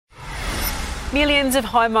Millions of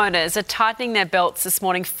homeowners are tightening their belts this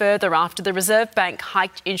morning further after the Reserve Bank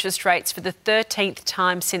hiked interest rates for the 13th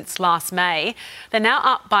time since last May. They're now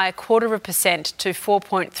up by 0.25% to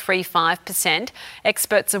 4.35%.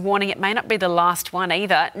 Experts are warning it may not be the last one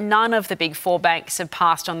either. None of the big four banks have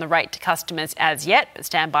passed on the rate to customers as yet, but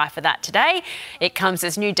stand by for that today. It comes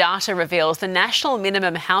as new data reveals the national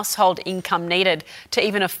minimum household income needed to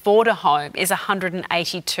even afford a home is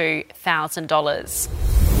 $182,000.